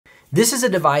This is a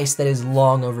device that is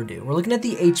long overdue. We're looking at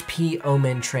the HP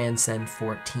Omen Transcend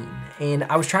 14, and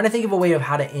I was trying to think of a way of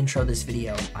how to intro this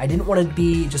video. I didn't want to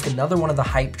be just another one of the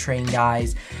hype train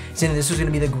guys saying that this was going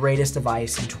to be the greatest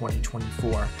device in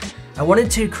 2024. I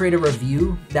wanted to create a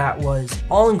review that was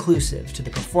all-inclusive to the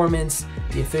performance,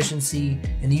 the efficiency,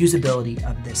 and the usability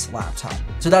of this laptop.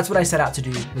 So that's what I set out to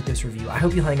do with this review. I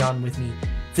hope you'll hang on with me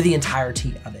for the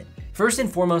entirety of it. First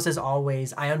and foremost, as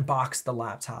always, I unboxed the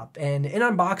laptop, and in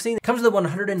unboxing, it comes with a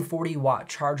 140 watt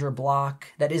charger block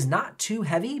that is not too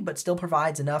heavy, but still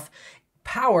provides enough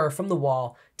power from the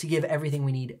wall to give everything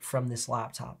we need from this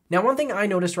laptop. Now, one thing I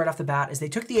noticed right off the bat is they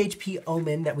took the HP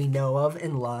Omen that we know of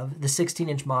and love, the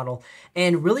 16-inch model,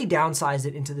 and really downsized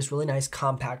it into this really nice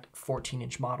compact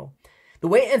 14-inch model. The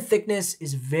weight and thickness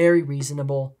is very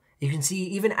reasonable. You can see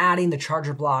even adding the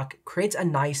charger block creates a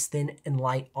nice thin and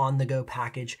light on-the-go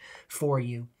package for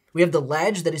you. We have the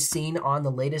ledge that is seen on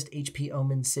the latest HP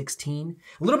Omen 16.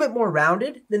 A little bit more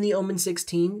rounded than the Omen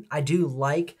 16. I do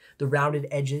like the rounded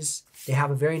edges. They have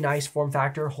a very nice form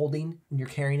factor holding when you're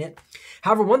carrying it.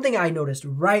 However, one thing I noticed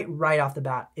right off the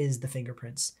bat is the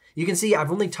fingerprints. You can see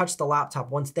I've only touched the laptop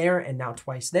once there and now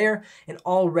twice there, and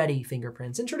already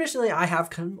fingerprints. And traditionally I have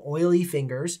kind of oily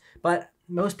fingers, but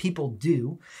most people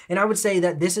do. And I would say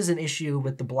that this is an issue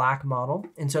with the black model.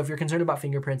 And so if you're concerned about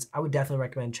fingerprints, I would definitely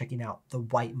recommend checking out the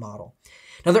white model.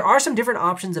 Now, there are some different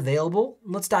options available.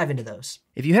 Let's dive into those.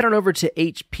 If you head on over to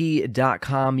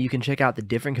hp.com, you can check out the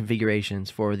different configurations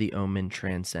for the Omen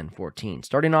Transcend 14.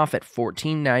 Starting off at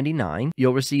 $14.99,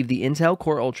 you'll receive the Intel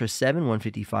Core Ultra 7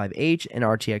 155H and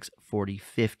RTX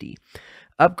 4050.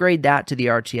 Upgrade that to the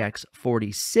RTX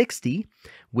 4060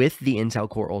 with the Intel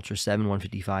Core Ultra 7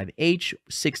 155H,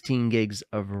 16 gigs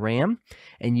of RAM,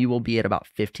 and you will be at about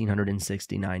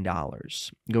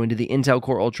 $1,569. Going to the Intel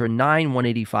Core Ultra 9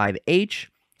 185H,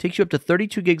 takes you up to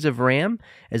 32 gigs of RAM,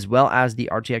 as well as the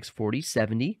RTX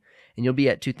 4070, and you'll be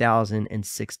at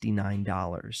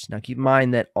 $2,069. Now keep in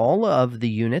mind that all of the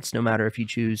units, no matter if you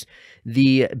choose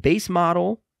the base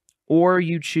model or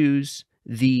you choose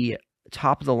the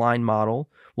top of the line model,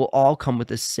 will all come with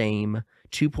the same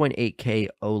 2.8K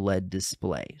OLED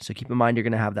display. So keep in mind you're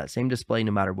going to have that same display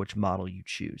no matter which model you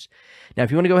choose. Now,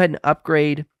 if you want to go ahead and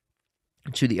upgrade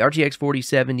to the RTX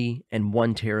 4070 and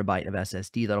 1 terabyte of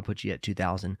SSD, that'll put you at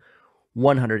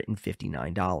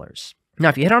 $2,159. Now,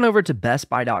 if you head on over to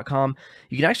bestbuy.com,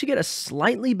 you can actually get a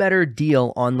slightly better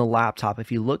deal on the laptop.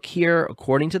 If you look here,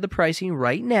 according to the pricing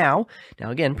right now,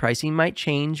 again, pricing might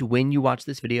change when you watch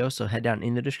this video, so head down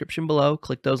in the description below,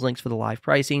 click those links for the live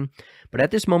pricing. But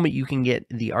at this moment, you can get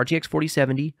the RTX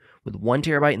 4070 with 1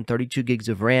 terabyte and 32 gigs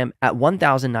of RAM at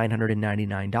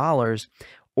 $1,999,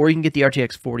 or you can get the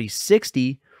RTX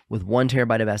 4060 with 1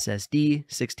 terabyte of SSD,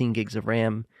 16 gigs of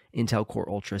RAM, Intel Core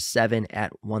Ultra 7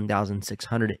 at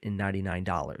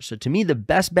 $1,699. So to me, the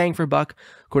best bang for buck,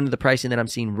 according to the pricing that I'm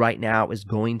seeing right now, is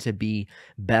going to be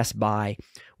Best Buy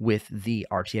with the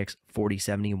RTX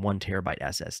 4070 1 terabyte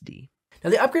SSD. Now,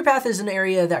 the upgrade path is an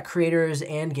area that creators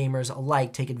and gamers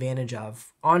alike take advantage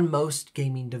of on most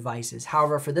gaming devices.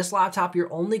 However, for this laptop,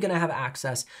 you're only going to have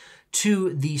access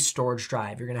to the storage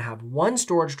drive. You're going to have one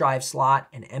storage drive slot,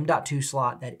 an M.2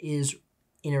 slot that is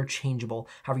interchangeable.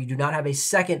 However, you do not have a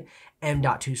second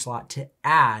M.2 slot to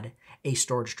add a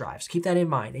storage drive. So keep that in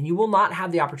mind. And you will not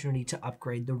have the opportunity to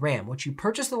upgrade the RAM. What you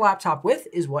purchase the laptop with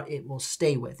is what it will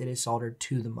stay with. It is soldered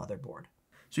to the motherboard.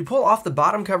 So we pull off the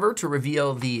bottom cover to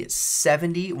reveal the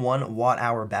 71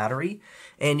 watt-hour battery.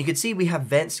 And you can see we have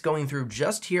vents going through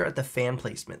just here at the fan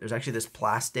placement. There's actually this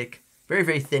plastic,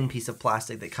 very thin piece of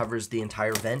plastic that covers the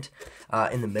entire vent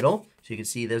in the middle. So you can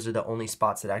see those are the only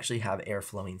spots that actually have air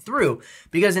flowing through,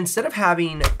 because instead of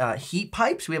having heat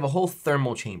pipes, we have a whole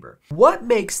thermal chamber. What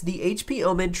makes the HP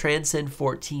Omen Transcend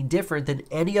 14 different than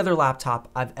any other laptop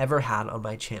I've ever had on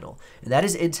my channel? And that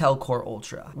is Intel Core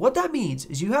Ultra. What that means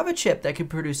is you have a chip that can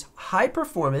produce high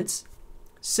performance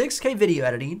 6K video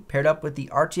editing paired up with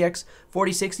the RTX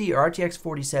 4060 or RTX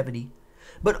 4070,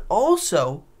 but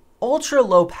also ultra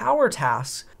low power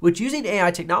tasks, which using AI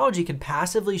technology can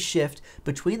passively shift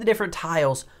between the different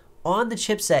tiles on the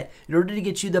chipset in order to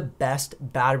get you the best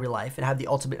battery life and have the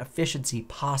ultimate efficiency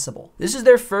possible. This is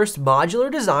their first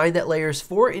modular design that layers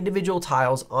 4 individual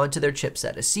tiles onto their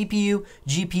chipset: a CPU,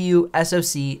 GPU,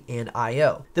 SoC, and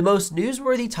I/O. The most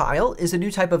newsworthy tile is a new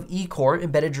type of E-core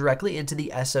embedded directly into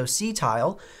the SoC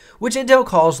tile, which Intel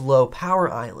calls low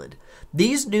power island.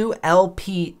 These new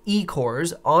LPE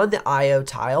cores on the I/O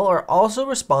tile are also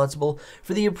responsible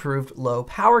for the improved low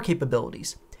power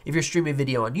capabilities. If you're streaming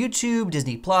video on YouTube,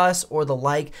 Disney Plus, or the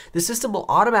like, the system will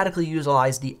automatically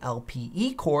utilize the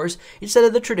LPE cores instead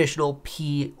of the traditional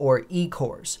P or E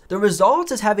cores. The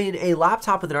result is having a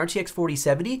laptop with an RTX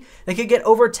 4070 that can get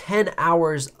over 10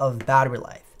 hours of battery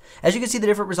life. As you can see the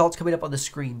different results coming up on the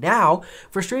screen now,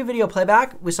 for stream video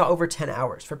playback, we saw over 10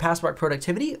 hours. For Passmark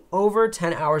productivity, over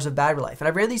 10 hours of battery life. And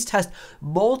I've ran these tests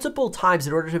multiple times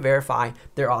in order to verify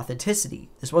their authenticity.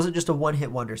 This wasn't just a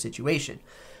one-hit wonder situation.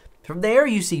 From there,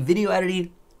 you see video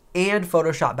editing and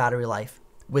Photoshop battery life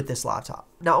with this laptop.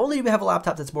 Not only do we have a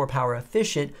laptop that's more power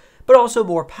efficient, but also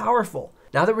more powerful.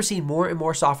 Now that we're seeing more and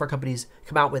more software companies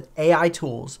come out with AI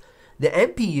tools, the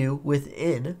NPU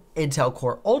within Intel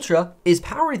Core Ultra is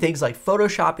powering things like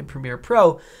Photoshop and Premiere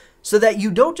Pro so that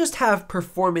you don't just have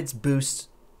performance boosts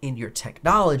in your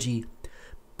technology,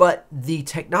 but the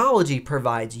technology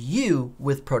provides you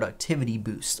with productivity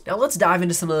boosts. Now let's dive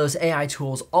into some of those AI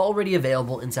tools already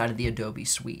available inside of the Adobe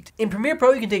suite. In Premiere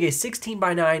Pro, you can take a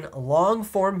 16:9 long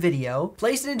form video,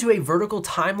 place it into a vertical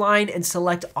timeline and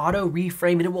select auto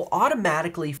reframe, and it will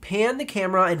automatically pan the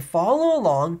camera and follow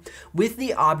along with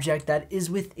the object that is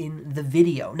within the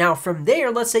video. Now from there,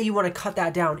 let's say you want to cut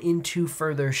that down into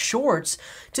further shorts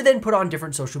to then put on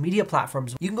different social media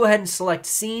platforms. You can go ahead and select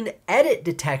scene edit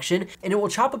detection, and it will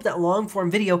chop up that long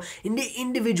form video into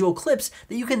individual clips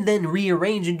that you can then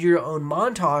rearrange into your own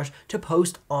montage to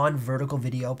post on vertical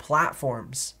video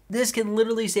platforms. This can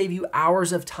literally save you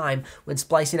hours of time when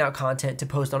splicing out content to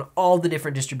post on all the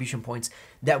different distribution points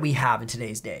that we have in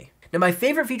today's day. Now, my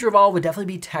favorite feature of all would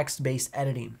definitely be text-based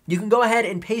editing. You can go ahead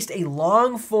and paste a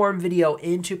long-form video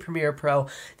into Premiere Pro.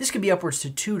 This could be upwards to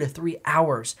 2 to 3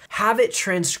 hours. Have it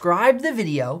transcribe the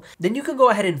video. Then you can go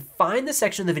ahead and find the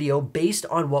section of the video based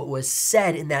on what was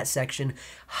said in that section,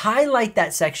 highlight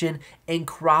that section, and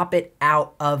crop it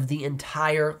out of the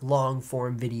entire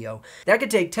long-form video. That could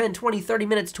take 10, 20, 30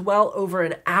 minutes to well over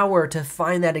an hour to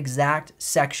find that exact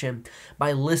section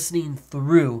by listening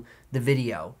through the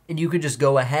video, and you can just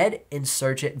go ahead and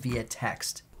search it via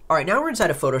text. All right, now we're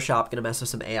inside of Photoshop, gonna mess with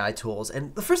some AI tools,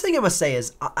 and the first thing I must say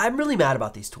is I'm really mad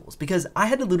about these tools because I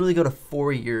had to literally go to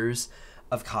 4 years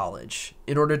of college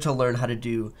in order to learn how to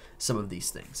do some of these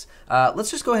things.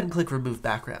 Let's just go ahead and click remove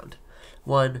background.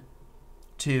 1,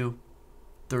 2,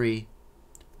 3,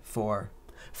 4.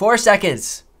 4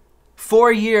 seconds.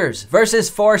 4 years versus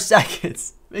 4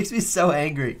 seconds. Makes me so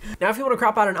angry. Now, if you want to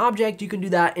crop out an object, you can do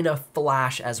that in a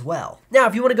flash as well. Now,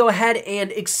 if you want to go ahead and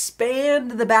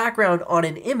expand the background on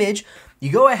an image,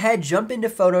 you go ahead, jump into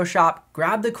Photoshop,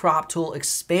 grab the crop tool,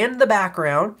 expand the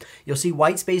background. You'll see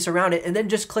white space around it, and then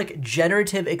just click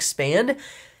Generative Expand.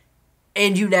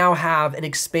 And you now have an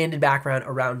expanded background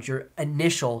around your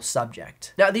initial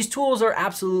subject. Now, these tools are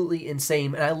absolutely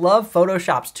insane, and I love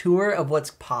Photoshop's tour of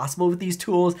what's possible with these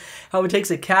tools, how it takes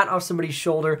a cat off somebody's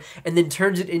shoulder and then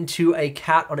turns it into a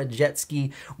cat on a jet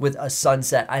ski with a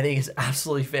sunset. I think it's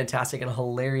absolutely fantastic and a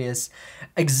hilarious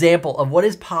example of what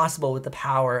is possible with the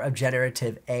power of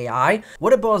generative AI.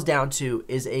 What it boils down to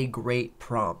is a great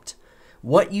prompt.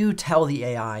 What you tell the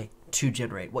AI to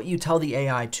generate, what you tell the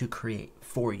AI to create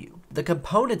for you. The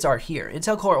components are here.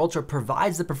 Intel Core Ultra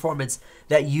provides the performance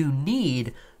that you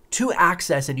need to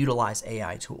access and utilize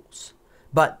AI tools,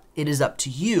 but it is up to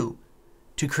you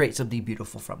to create something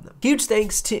beautiful from them. Huge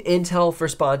thanks to Intel for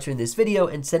sponsoring this video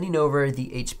and sending over the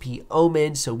HP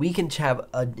Omen so we can have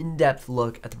an in-depth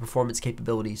look at the performance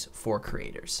capabilities for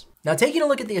creators. Now, taking a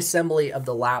look at the assembly of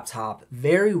the laptop,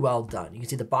 very well done. You can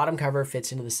see the bottom cover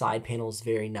fits into the side panels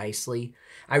very nicely.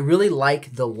 I really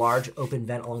like the large open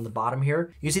vent along the bottom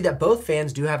here. You can see that both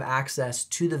fans do have access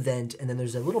to the vent, and then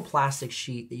there's a little plastic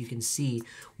sheet that you can see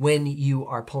when you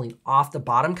are pulling off the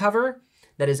bottom cover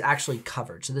that is actually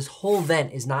covered. So this whole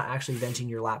vent is not actually venting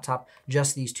your laptop,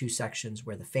 just these two sections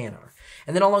where the fan are.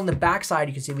 And then along the back side,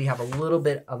 you can see we have a little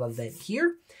bit of a vent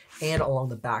here and along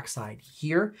the back side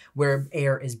here where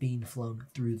air is being flown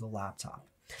through the laptop.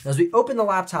 Now, as we open the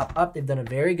laptop up, they've done a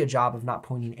very good job of not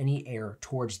pointing any air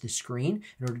towards the screen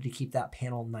in order to keep that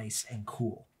panel nice and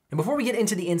cool. And before we get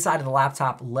into the inside of the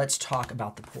laptop, let's talk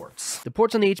about the ports. The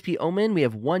ports on the HP Omen, we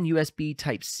have one USB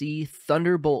Type-C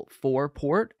Thunderbolt 4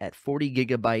 port at 40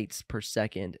 gigabytes per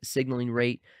second signaling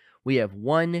rate. We have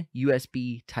one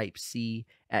USB Type-C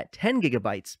at 10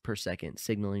 gigabytes per second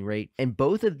signaling rate. And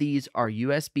both of these are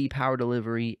USB power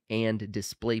delivery and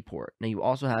DisplayPort. Now you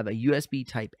also have a USB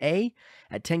Type-A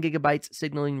at 10 gigabytes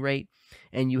signaling rate,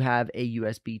 and you have a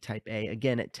USB Type-A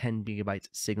again at 10 gigabytes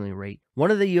signaling rate.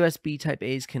 One of the USB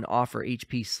Type-A's can offer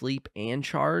HP Sleep and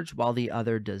Charge, while the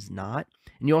other does not.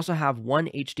 And you also have one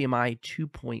HDMI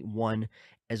 2.1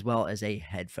 as well as a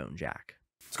headphone jack.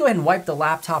 Let's go ahead and wipe the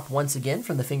laptop once again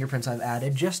from the fingerprints I've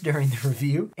added just during the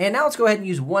review. And now let's go ahead and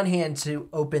use one hand to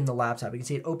open the laptop. You can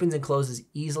see it opens and closes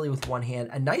easily with one hand.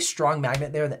 A nice strong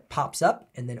magnet there that pops up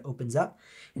and then opens up.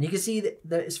 And you can see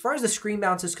that as far as the screen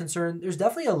bounce is concerned, there's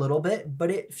definitely a little bit, but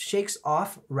it shakes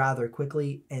off rather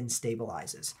quickly and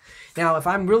stabilizes. Now, if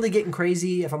I'm really getting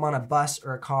crazy, if I'm on a bus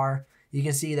or a car, you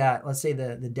can see that, let's say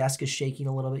the desk is shaking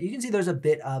a little bit. You can see there's a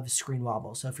bit of screen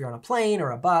wobble. So if you're on a plane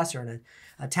or a bus or in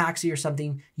a taxi or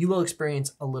something, you will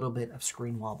experience a little bit of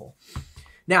screen wobble.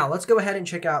 Now, let's go ahead and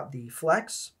check out the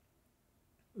flex.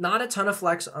 Not a ton of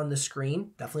flex on the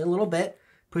screen, definitely a little bit.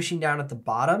 Pushing down at the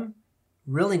bottom,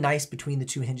 really nice between the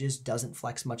two hinges, doesn't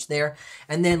flex much there.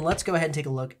 And then let's go ahead and take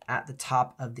a look at the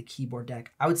top of the keyboard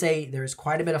deck. I would say there is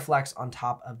quite a bit of flex on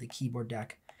top of the keyboard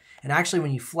deck. And actually,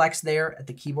 when you flex there at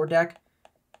the keyboard deck,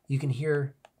 you can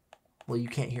hear, well, you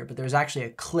can't hear, but there's actually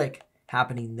a click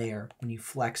happening there when you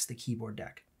flex the keyboard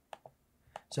deck.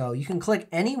 So you can click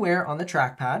anywhere on the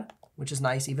trackpad, which is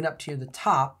nice, even up to the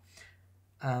top.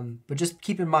 But just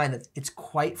keep in mind that it's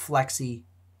quite flexy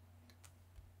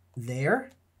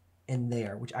there and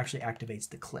there, which actually activates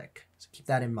the click. So keep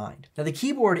that in mind. Now the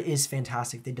keyboard is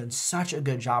fantastic. They've done such a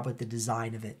good job with the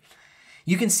design of it.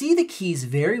 You can see the keys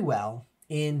very well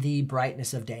in the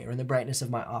brightness of day or in the brightness of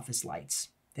my office lights.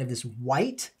 They have this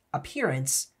white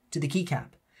appearance to the keycap.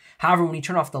 However, when you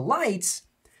turn off the lights,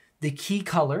 the key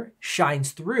color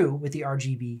shines through with the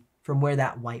RGB from where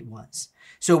that white was.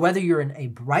 So whether you're in a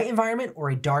bright environment or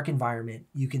a dark environment,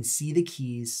 you can see the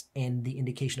keys and the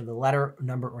indication of the letter,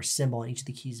 number, or symbol on each of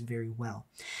the keys very well.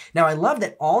 Now, I love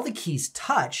that all the keys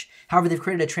touch. However, they've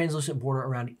created a translucent border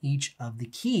around each of the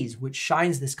keys, which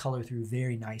shines this color through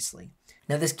very nicely.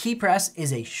 Now, this key press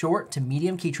is a short to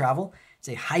medium key travel. It's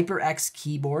a HyperX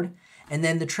keyboard. And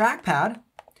then the trackpad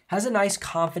has a nice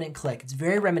confident click. It's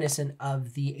very reminiscent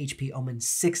of the HP Omen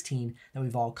 16 that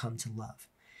we've all come to love.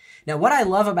 Now, what I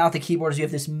love about the keyboard is you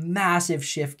have this massive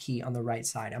shift key on the right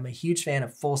side. I'm a huge fan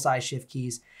of full-size shift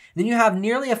keys. And then you have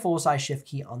nearly a full-size shift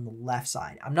key on the left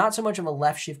side. I'm not so much of a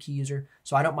left shift key user,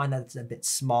 so I don't mind that it's a bit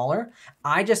smaller.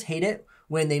 I just hate it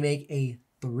when they make a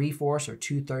 3/4 or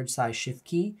 2/3 size shift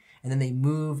key, and then they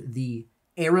move the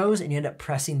arrows and you end up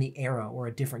pressing the arrow or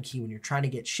a different key when you're trying to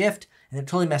get shift, and it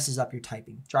totally messes up your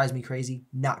typing. Drives me crazy.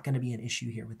 Not going to be an issue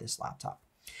here with this laptop.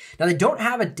 Now, they don't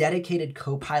have a dedicated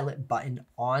Copilot button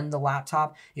on the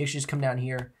laptop. You actually just come down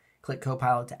here, click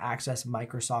Copilot to access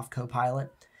Microsoft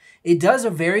Copilot. It does a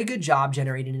very good job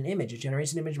generating an image. It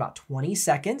generates an image in about 20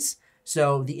 seconds.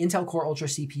 So the Intel Core Ultra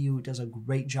CPU does a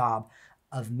great job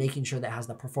of making sure that it has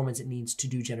the performance it needs to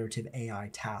do generative AI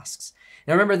tasks.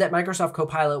 Now, remember that Microsoft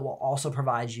Copilot will also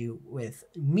provide you with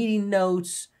meeting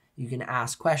notes. You can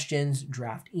ask questions,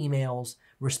 draft emails,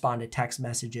 respond to text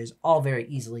messages, all very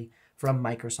easily from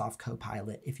Microsoft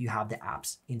Copilot if you have the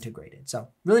apps integrated. So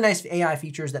really nice AI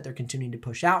features that they're continuing to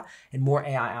push out and more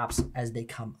AI apps as they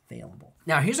come available.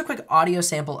 Now, here's a quick audio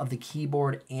sample of the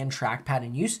keyboard and trackpad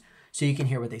in use so you can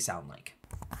hear what they sound like.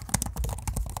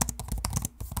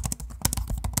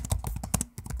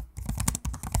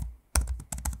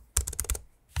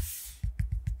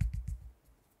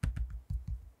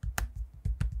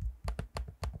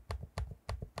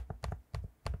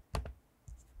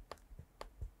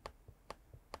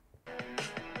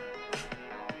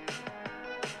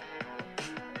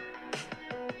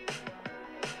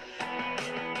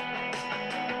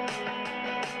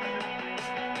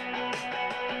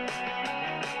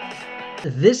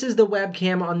 This is the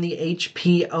webcam on the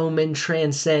HP Omen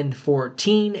Transcend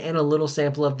 14 and a little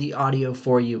sample of the audio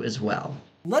for you as well.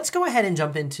 Let's go ahead and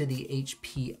jump into the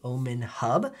HP Omen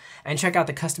Hub and check out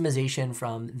the customization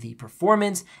from the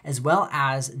performance as well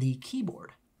as the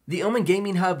keyboard. The Omen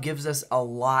Gaming Hub gives us a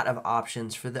lot of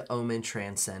options for the Omen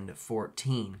Transcend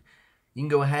 14. You can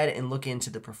go ahead and look into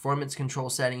the performance control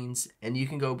settings, and you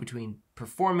can go between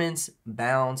performance,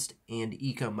 balanced, and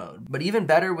eco mode. But even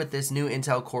better with this new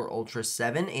Intel Core Ultra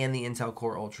 7 and the Intel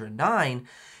Core Ultra 9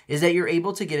 is that you're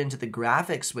able to get into the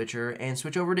graphics switcher and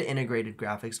switch over to integrated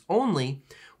graphics only,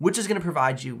 which is going to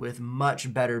provide you with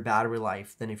much better battery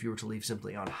life than if you were to leave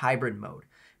simply on hybrid mode.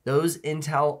 Those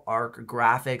Intel Arc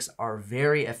graphics are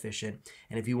very efficient,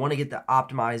 and if you want to get the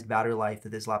optimized battery life that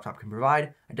this laptop can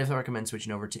provide, I definitely recommend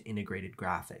switching over to integrated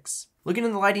graphics. Looking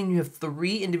in the lighting, you have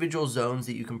 3 individual zones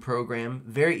that you can program.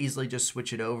 Very easily just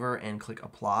switch it over and click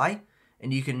apply,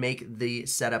 and you can make the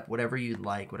setup whatever you'd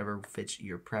like, whatever fits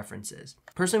your preferences.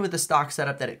 Personally, with the stock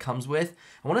setup that it comes with,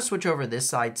 I want to switch over this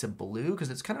side to blue because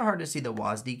it's kind of hard to see the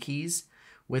WASD keys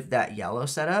with that yellow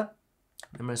setup.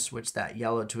 I'm going to switch that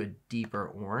yellow to a deeper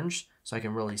orange so I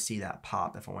can really see that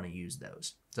pop if I want to use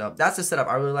those. So that's the setup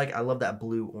I really like. I love that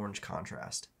blue-orange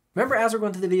contrast. Remember, as we're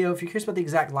going through the video, if you're curious about the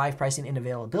exact live pricing and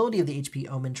availability of the HP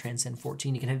Omen Transcend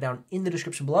 14, you can head down in the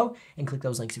description below and click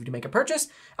those links if you do make a purchase.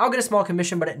 I'll get a small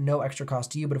commission, but at no extra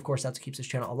cost to you. But of course, that's what keeps this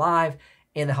channel alive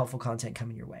and the helpful content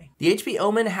coming your way. The HP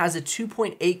Omen has a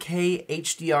 2.8K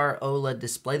HDR OLED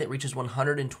display that reaches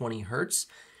 120 Hertz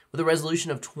with a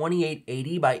resolution of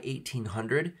 2880 by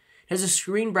 1800. It has a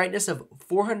screen brightness of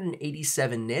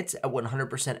 487 nits at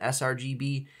 100%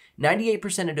 sRGB,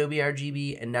 98% Adobe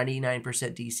RGB, and 99%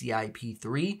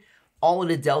 DCI-P3, all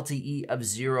at a Delta E of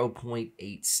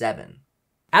 0.87.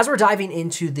 As we're diving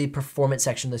into the performance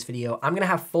section of this video, I'm gonna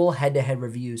have full head-to-head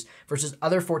reviews versus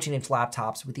other 14-inch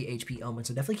laptops with the HP Omen,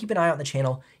 so definitely keep an eye out on the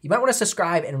channel. You might wanna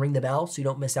subscribe and ring the bell so you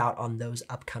don't miss out on those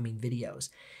upcoming videos.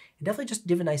 And definitely just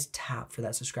give a nice tap for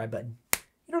that subscribe button.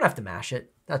 You don't have to mash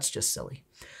it, that's just silly.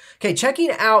 Okay, checking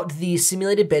out the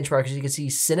simulated benchmarks, you can see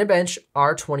Cinebench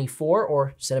R24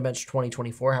 or Cinebench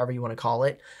 2024, however you want to call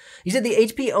it. You said the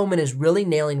HP Omen is really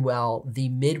nailing well the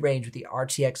mid-range with the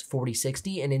RTX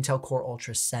 4060 and Intel Core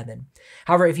Ultra 7.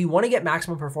 However, if you want to get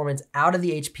maximum performance out of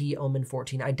the HP Omen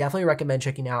 14, I definitely recommend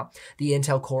checking out the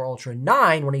Intel Core Ultra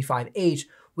 9 185H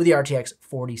with the RTX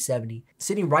 4070,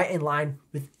 sitting right in line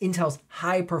with Intel's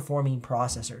high-performing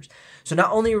processors. So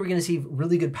not only are we gonna see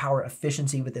really good power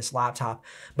efficiency with this laptop,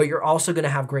 but you're also gonna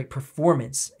have great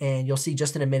performance. And you'll see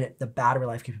just in a minute, the battery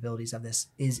life capabilities of this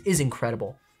is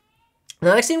incredible.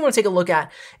 The next thing we want to take a look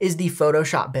at is the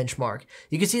Photoshop benchmark.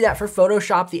 You can see that for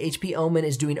Photoshop, the HP Omen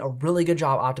is doing a really good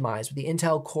job optimized with the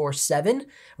Intel Core 7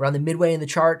 around the midway in the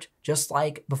chart, just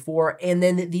like before, and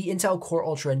then the Intel Core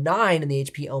Ultra 9 in the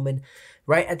HP Omen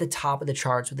right at the top of the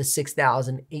charts with the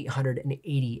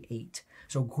 6,888.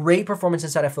 So great performance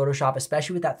inside of Photoshop,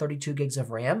 especially with that 32 gigs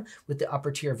of RAM with the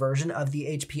upper tier version of the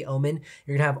HP Omen.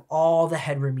 You're gonna have all the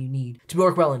headroom you need to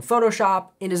work well in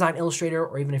Photoshop, InDesign Illustrator,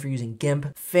 or even if you're using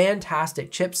GIMP.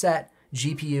 Fantastic chipset,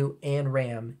 GPU, and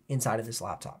RAM inside of this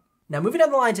laptop. Now moving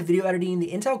down the line to video editing,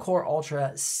 the Intel Core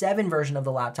Ultra 7 version of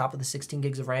the laptop with the 16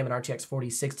 gigs of RAM and RTX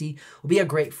 4060 will be a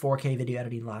great 4K video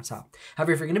editing laptop.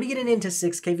 However, if you're gonna be getting into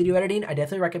 6K video editing, I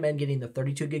definitely recommend getting the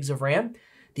 32 gigs of RAM,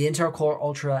 the Intel Core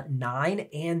Ultra 9,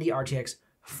 and the RTX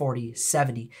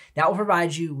 4070. That will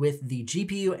provide you with the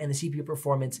GPU and the CPU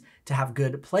performance to have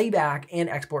good playback and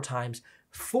export times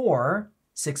for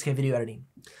 6K video editing.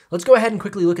 Let's go ahead and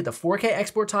quickly look at the 4K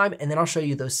export time, and then I'll show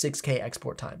you those 6K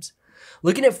export times.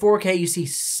 Looking at 4K, you see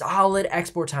solid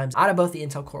export times out of both the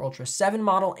Intel Core Ultra 7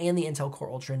 model and the Intel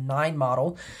Core Ultra 9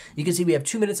 model. You can see we have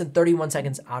 2 minutes and 31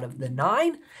 seconds out of the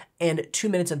 9 and 2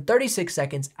 minutes and 36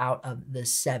 seconds out of the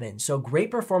 7. So great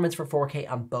performance for 4K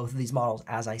on both of these models,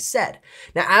 as I said.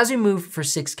 Now, as we move for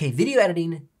 6K video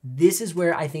editing, this is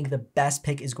where I think the best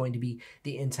pick is going to be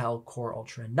the Intel Core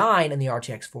Ultra 9 and the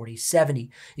RTX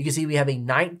 4070. You can see we have a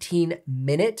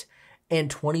 19-minute and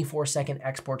 24-second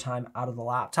export time out of the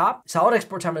laptop. Solid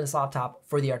export time on this laptop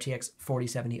for the RTX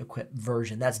 4070 equipped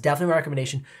version. That's definitely my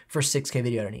recommendation for 6K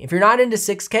video editing. If you're not into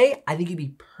 6K, I think you'd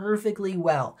be perfectly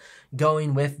well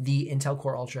going with the Intel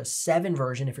Core Ultra 7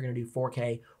 version if you're gonna do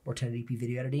 4K or 1080p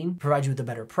video editing. Provides you with a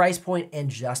better price point and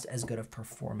just as good of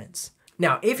performance.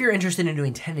 Now, if you're interested in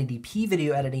doing 1080p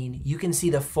video editing, you can see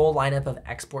the full lineup of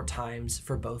export times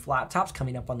for both laptops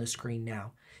coming up on the screen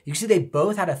now. You can see they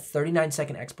both had a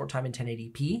 39-second export time in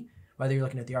 1080p, whether you're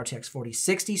looking at the RTX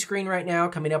 4060 screen right now,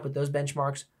 coming up with those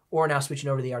benchmarks, or now switching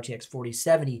over to the RTX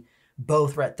 4070,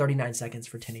 both were at 39 seconds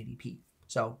for 1080p.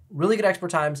 So really good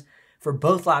export times for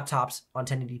both laptops on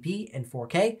 1080p and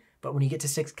 4K, but when you get to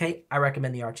 6K, I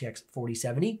recommend the RTX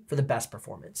 4070 for the best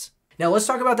performance. Now let's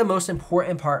talk about the most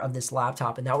important part of this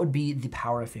laptop, and that would be the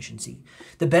power efficiency.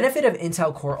 The benefit of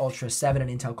Intel Core Ultra 7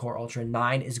 and Intel Core Ultra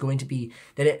 9 is going to be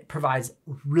that it provides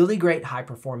really great high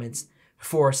performance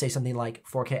for, say, something like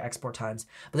 4K export times,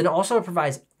 but then also it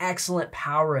provides excellent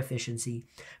power efficiency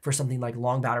for something like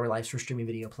long battery lives for streaming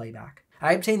video playback.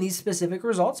 I obtained these specific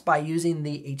results by using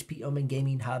the HP Omen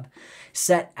Gaming Hub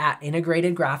set at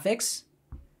integrated graphics,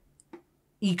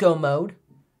 eco mode,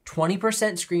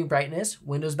 20% screen brightness,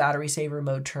 Windows battery saver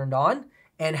mode turned on,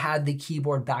 and had the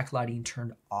keyboard backlighting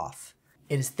turned off.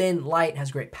 It is thin, light,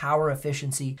 has great power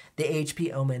efficiency. The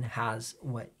HP Omen has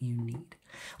what you need.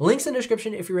 Links in the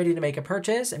description if you're ready to make a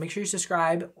purchase, and make sure you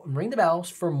subscribe and ring the bells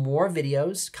for more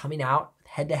videos coming out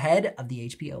head to head of the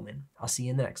HP Omen. I'll see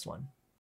you in the next one.